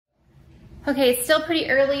Okay, it's still pretty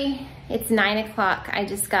early. It's 9 o'clock. I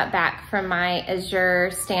just got back from my Azure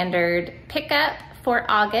standard pickup for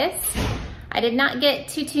August. I did not get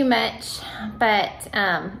too much, but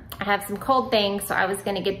I have some cold things, so I was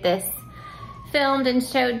gonna get this filmed and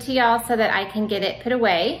showed to y'all so that I can get it put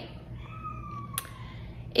away.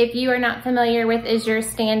 If you are not familiar with Azure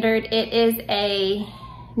Standard, it is a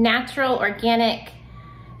natural organic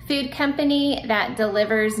food company that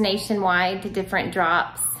delivers nationwide to different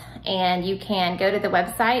drops, and you can go to the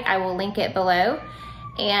website, I will link it below,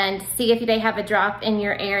 and see if they have a drop in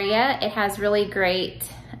your area. It has really great,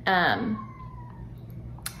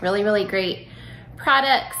 really great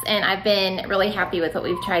products, and I've been really happy with what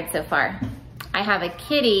we've tried so far. I have a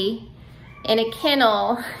kitty in a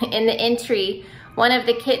kennel in the entry. One of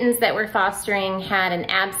the kittens that we're fostering had an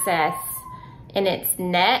abscess in its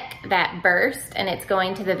neck that burst, and it's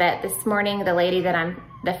going to the vet this morning.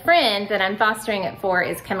 The friend that I'm fostering it for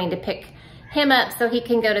is coming to pick him up so he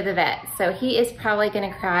can go to the vet. So he is probably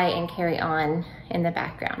gonna cry and carry on in the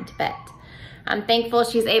background, but I'm thankful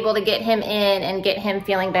she's able to get him in and get him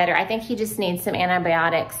feeling better. I think he just needs some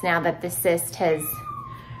antibiotics now that the cyst has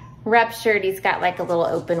ruptured. He's got like a little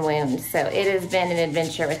open wound. So it has been an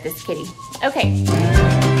adventure with this kitty. Okay.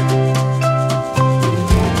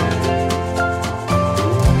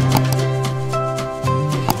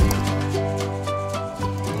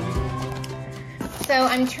 So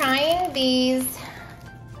I'm trying these,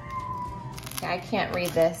 I can't read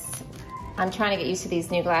this. I'm trying to get used to these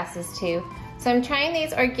new glasses too. So I'm trying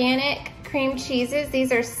these organic cream cheeses.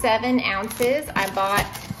 These are 7 ounces. I bought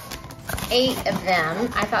 8 of them.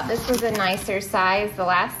 I thought this was a nicer size. The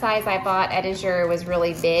last size I bought at Azure was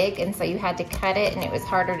really big, and so you had to cut it and it was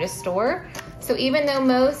harder to store. So even though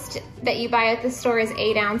most that you buy at the store is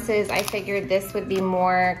 8 ounces, I figured this would be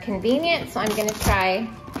more convenient, so I'm gonna try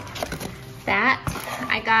that.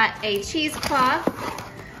 I got a cheesecloth.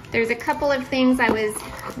 There's a couple of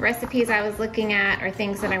recipes I was looking at, or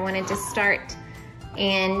things that I wanted to start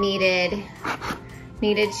and needed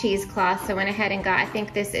cheesecloth. So I went ahead and got, I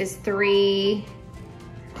think this is 3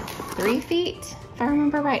 feet, if I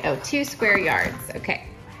remember right. Oh, 2 square yards, okay.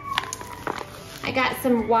 I got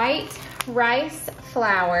some white rice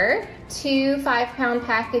flour, 2 5-pound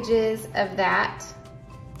packages of that.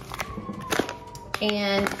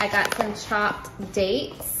 And I got some chopped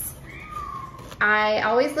dates. I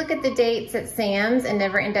always look at the dates at Sam's and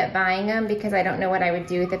never end up buying them because I don't know what I would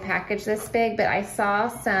do with a package this big, but I saw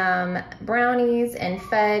some brownies and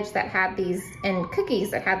fudge that had these, and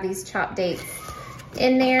cookies that had these chopped dates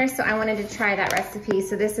in there, so I wanted to try that recipe.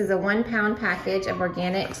 So this is a 1-pound package of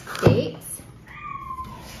organic dates.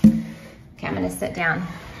 Okay, I'm gonna sit down.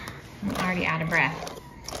 I'm already out of breath.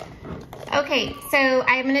 Okay, so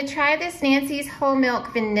I'm gonna try this Nancy's Whole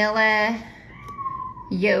Milk Vanilla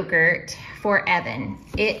Yogurt for Evan.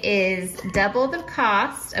 It is double the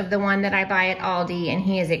cost of the one that I buy at Aldi, and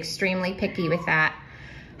he is extremely picky with that.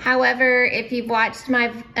 However, if you've watched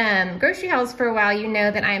my grocery hauls for a while, you know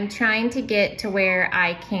that I'm trying to get to where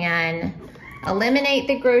I can eliminate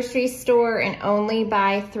the grocery store and only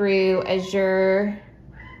buy through Azure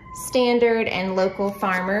Standard and local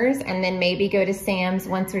farmers, and then maybe go to Sam's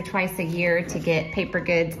once or twice a year to get paper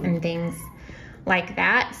goods and things like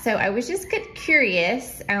that. So I was just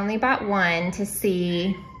curious. I only bought one to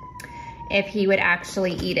see if he would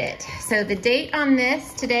actually eat it. So the date on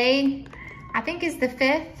this today, I think is the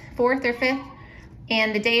 4th or 5th,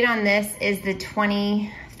 and the date on this is the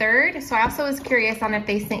 23rd. So I also was curious on if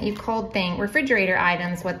they sent you cold refrigerator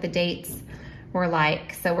items, what the dates were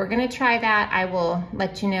like. So we're gonna try that. I will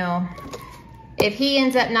let you know. If he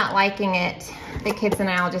ends up not liking it, the kids and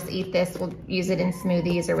I will just eat this. We'll use it in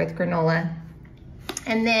smoothies or with granola.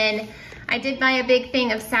 And then I did buy a big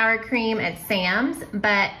thing of sour cream at Sam's,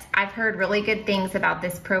 but I've heard really good things about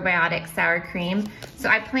this probiotic sour cream. So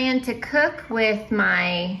I plan to cook with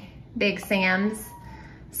my big Sam's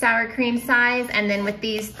sour cream size, and then with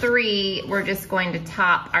these 3, we're just going to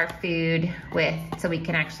top our food with, so we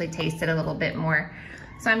can actually taste it a little bit more.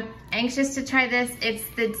 So I'm anxious to try this. It's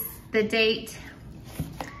the date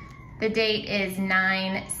is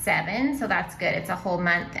 9/7, so that's good. It's a whole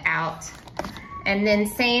month out. And then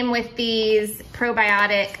same with these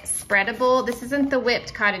probiotic spreadable. This isn't the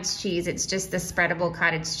whipped cottage cheese, it's just the spreadable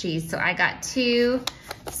cottage cheese. So I got 2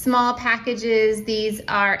 small packages. These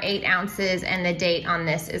are 8 ounces, and the date on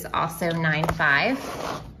this is also 9/5.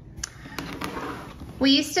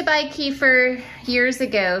 We used to buy kefir years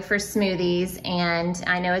ago for smoothies, and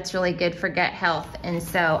I know it's really good for gut health. And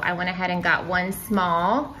so I went ahead and got 1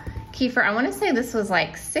 small kefir. I wanna say this was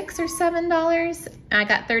like $6 or $7. I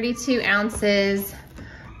got 32 ounces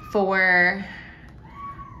for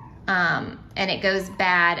and it goes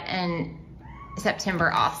bad in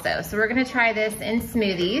September also. So we're gonna try this in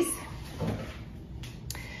smoothies.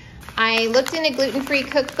 I looked in a gluten-free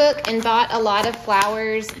cookbook and bought a lot of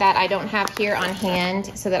flours that I don't have here on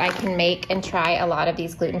hand so that I can make and try a lot of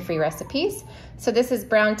these gluten-free recipes. So this is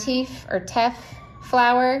brown teff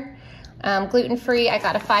flour, gluten-free. I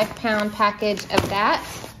got a 5-pound package of that.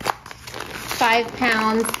 5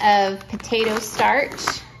 pounds of potato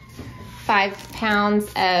starch, 5 pounds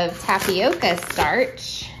of tapioca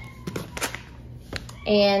starch,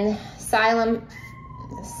 and phylum,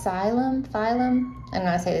 I don't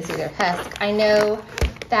know how to say this either, husk. I know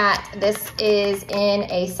that this is in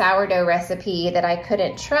a sourdough recipe that I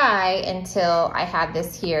couldn't try until I had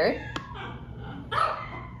this here.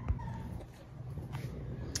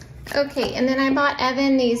 Okay, and then I bought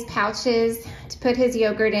Evan these pouches to put his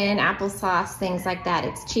yogurt in, applesauce, things like that.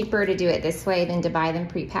 It's cheaper to do it this way than to buy them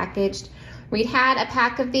prepackaged. We'd had a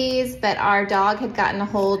pack of these, but our dog had gotten a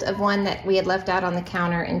hold of one that we had left out on the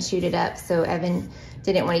counter and chewed it up, so Evan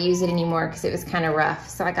didn't want to use it anymore because it was kind of rough.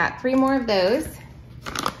 So I got 3 more of those.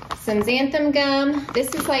 Some xanthan gum.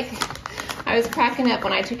 This is like, I was cracking up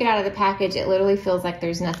when I took it out of the package. It literally feels like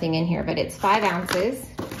there's nothing in here, but it's 5 ounces.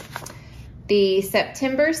 The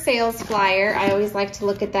September sales flyer, I always like to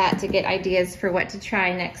look at that to get ideas for what to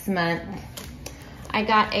try next month. I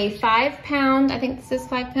got a 5-pound, I think this is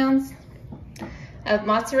 5 pounds, of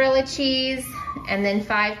mozzarella cheese, and then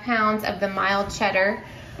 5 pounds of the mild cheddar.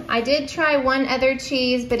 I did try one other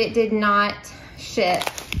cheese, but it did not ship.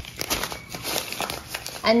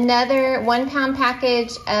 Another 1-pound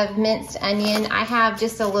package of minced onion. I have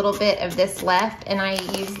just a little bit of this left, and I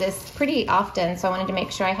use this pretty often, so I wanted to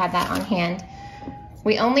make sure I had that on hand.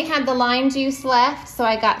 We only had the lime juice left, so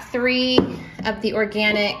I got 3 of the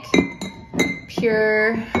organic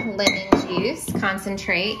pure lemon juice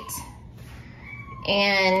concentrate.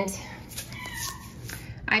 And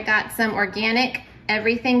I got some organic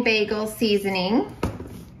everything bagel seasoning.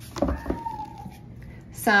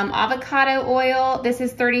 Some avocado oil. This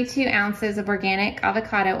is 32 ounces of organic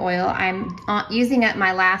avocado oil. I'm using up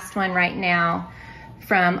my last one right now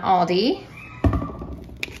from Aldi.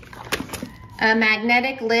 A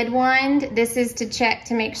magnetic lid wand. This is to check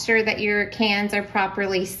to make sure that your cans are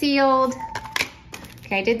properly sealed.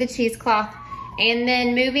 Okay, I did the cheesecloth. And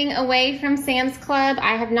then moving away from Sam's Club,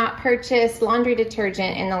 I have not purchased laundry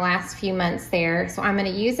detergent in the last few months there. So I'm gonna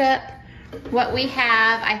use up what we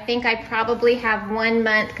have. I think I probably have 1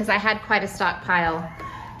 month because I had quite a stockpile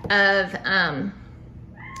of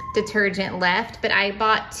detergent left, but I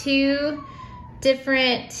bought 2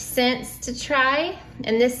 different scents to try.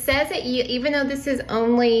 And this says it, even though this is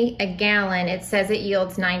only a gallon, it says it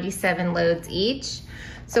yields 97 loads each.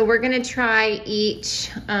 So we're gonna try each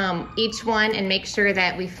one and make sure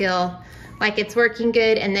that we feel like it's working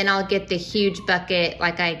good, and then I'll get the huge bucket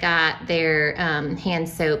like I got their hand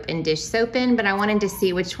soap and dish soap in, but I wanted to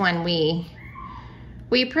see which one we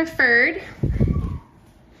preferred.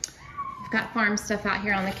 We've got farm stuff out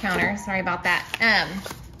here on the counter, sorry about that.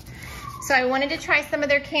 So I wanted to try some of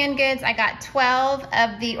their canned goods. I got 12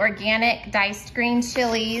 of the organic diced green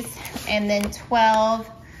chilies, and then 12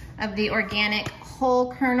 of the organic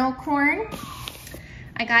whole kernel corn.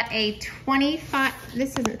 I got a 25,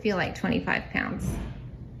 this doesn't feel like 25 pounds.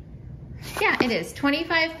 Yeah, it is.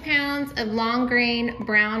 25 pounds of long grain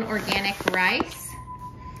brown organic rice.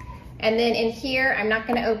 And then in here, I'm not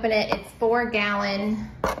gonna open it, it's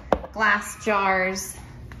 4-gallon glass jars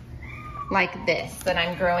like this that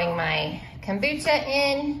I'm growing my kombucha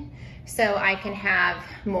in so I can have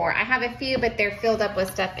more. I have a few, but they're filled up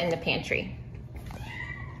with stuff in the pantry.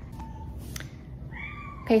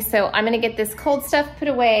 Okay, so I'm gonna get this cold stuff put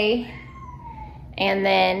away and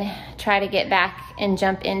then try to get back and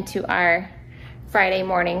jump into our Friday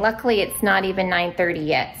morning. Luckily, it's not even 9:30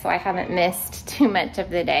 yet, so I haven't missed too much of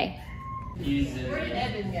the day. Where did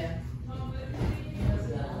Evan go?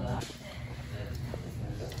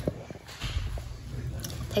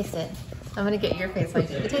 Taste it. I'm gonna get your face like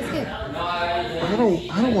it. It tastes good. I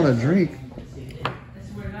don't want to drink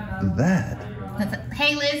that.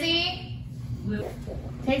 Hey, Lizzie.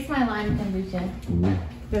 Taste my lime kombucha. Ooh.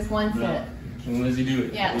 Just one sip. Can Lizzie do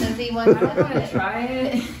it? Yeah, Lizzie, one sip. I don't want to try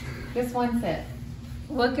it. Just one sip.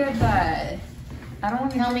 Look at that. I don't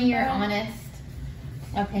want to tell me your honest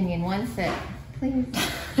opinion. One sip, please.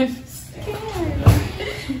 I'm scared.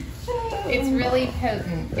 It's really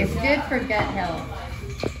potent. It's good for gut health.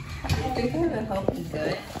 I think the health is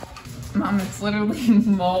good. Mom, it's literally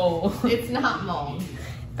mold. It's not mold.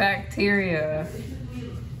 Bacteria.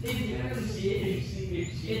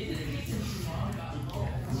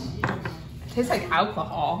 Tastes like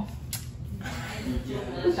alcohol.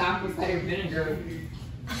 apple cider vinegar.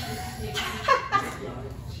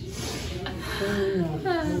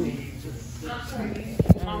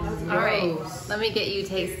 All right, let me get you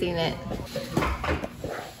tasting it.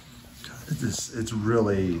 It's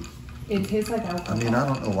really, It tastes like alcohol. I mean, I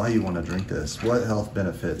don't know why you want to drink this. What health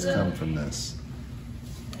benefits come from this?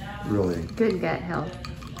 Really? Good gut health.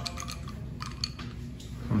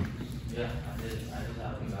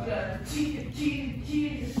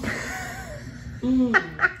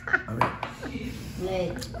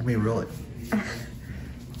 I mean, really.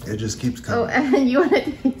 It just keeps Oh, coming. and you want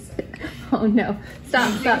to taste it? Oh no.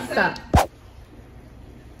 Stop.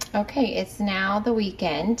 Okay, it's now the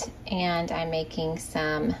weekend and I'm making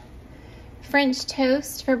some French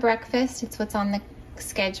toast for breakfast. It's what's on the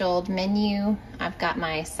scheduled menu. I've got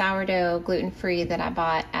my sourdough gluten-free that I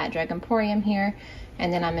bought at Drug Emporium here.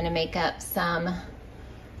 And then I'm gonna make up some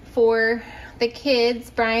for the kids.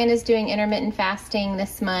 Brian is doing intermittent fasting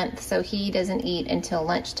this month, so he doesn't eat until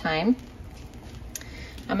lunchtime.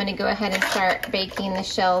 I'm gonna go ahead and start baking the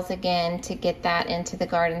shells again to get that into the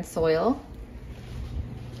garden soil.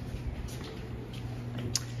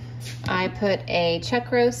 I put a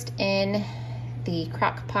chuck roast in the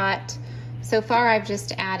crock pot. So far I've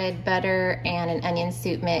just added butter and an onion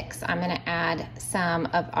soup mix. I'm gonna add some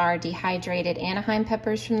of our dehydrated Anaheim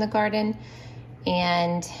peppers from the garden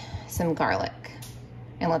and some garlic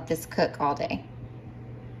and let this cook all day.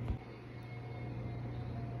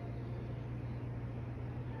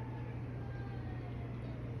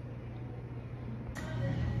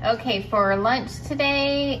 Okay, for lunch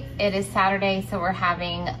today, it is Saturday, so we're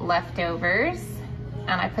having leftovers.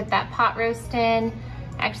 And I put that pot roast in.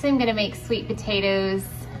 Actually, I'm gonna make sweet potatoes.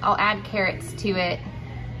 I'll add carrots to it,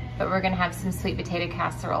 but we're gonna have some sweet potato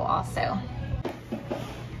casserole also.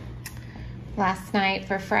 Last night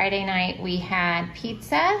for Friday night, we had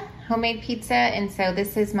pizza, homemade pizza, and so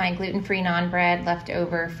this is my gluten-free naan bread left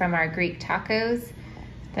over from our Greek tacos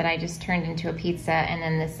that I just turned into a pizza, and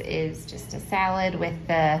then this is just a salad with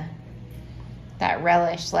that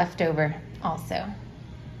relish left over also.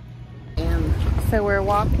 So we're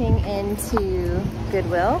walking into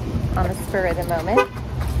Goodwill on the spur of the moment.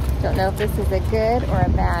 Don't know if this is a good or a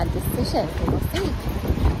bad decision, we'll see.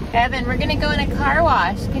 Evan, we're gonna go in a car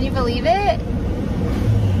wash. Can you believe it?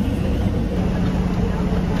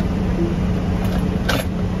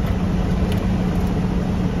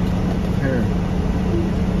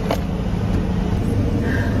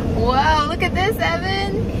 Whoa, look at this,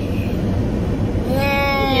 Evan.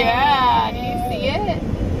 Yeah, do you see it?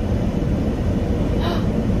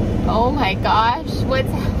 Oh my gosh, what's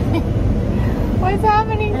happening? What's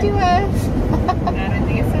happening to us? I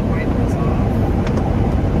think it's the wipers off.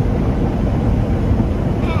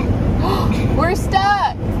 We're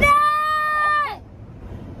stuck.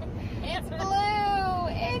 It's blue.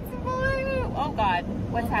 It's blue. Oh God,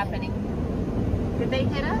 what's happening? Did they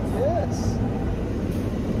hit us? Yes.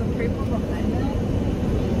 The people behind us.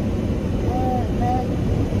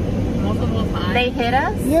 Multiple times. They hit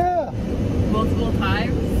us? Yeah. Multiple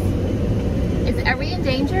times. Are we in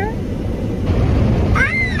danger?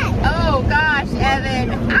 Ah! Oh gosh, Evan.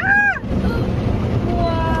 Ah!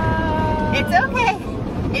 Wow. It's okay.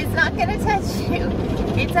 It's not gonna touch you.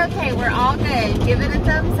 It's okay, we're all good. Give it a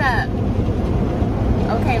thumbs up.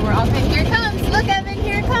 Okay, we're all good. Here it comes. Look, Evan,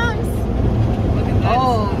 here it comes. Look at that.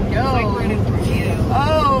 Oh It's like we're in a no. tornado.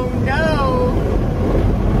 Oh no.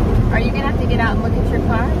 Are you gonna have to get out and look at your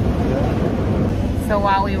car? So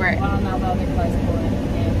while we were Well, now the other car's pulling.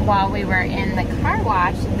 while we were in the car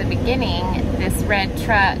wash at the beginning, this red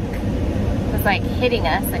truck was like hitting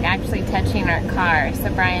us, like actually touching our car. So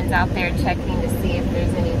Brian's out there checking to see if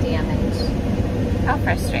there's any damage. How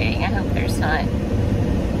frustrating. I hope there's not.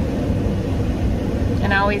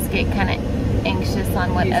 And I always get kind of anxious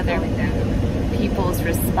on what other people's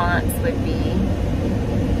response would be.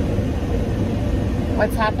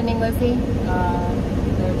 What's happening, Lizzie?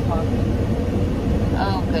 They're talking.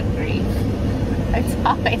 Oh, good grief. It's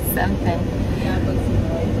always something. Yeah, it looks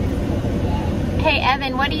like Hey,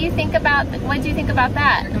 Evan, what do you think about that?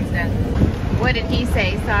 Here comes Dad. What did he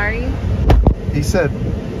say? Sorry? He said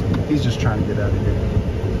he's just trying to get out of here.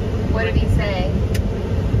 What did he say?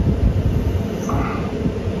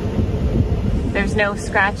 There's no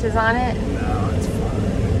scratches on it? No, it's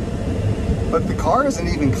fine. But the car isn't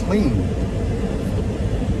even clean.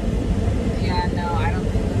 Yeah, no, I don't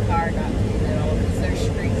think the car got cleaned at all because there's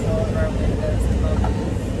streaks all over our windows and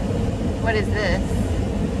bubbles. What is this?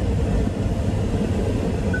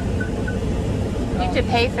 You have to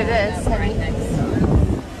pay for this, Right honey. next to it.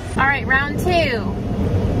 All right, round 2.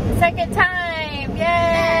 Second time.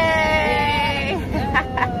 Yay!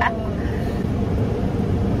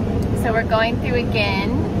 So we're going through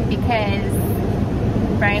again because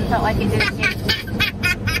Brian felt like it didn't get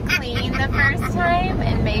clean the first time,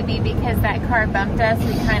 and maybe because that car bumped us,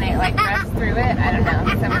 we kind of like rushed through it. I don't know.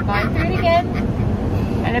 So we're going through it again,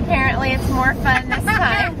 and apparently it's more fun this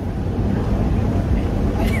time.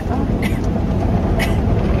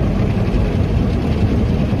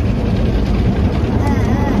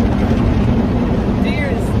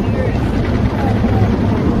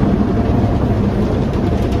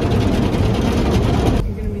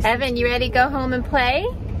 Evan, you ready to go home and play?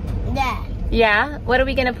 Yeah. Yeah? What are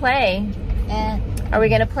we gonna play? Are we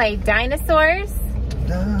gonna play dinosaurs?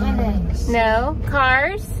 No.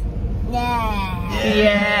 Cars? Yeah.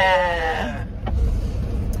 Yeah.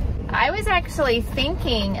 I was actually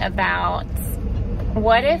thinking about,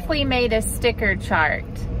 what if we made a sticker chart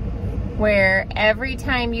where every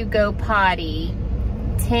time you go potty,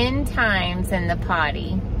 10 times in the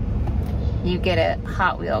potty, you get a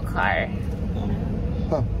Hot Wheel car.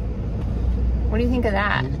 Huh. What do you think of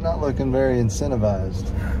that? He's not looking very incentivized.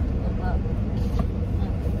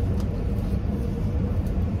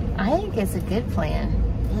 I think it's a good plan.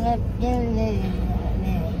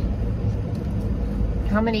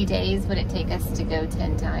 How many days would it take us to go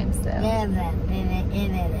 10 times though?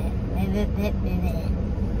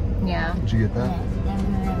 Yeah. Did you get that?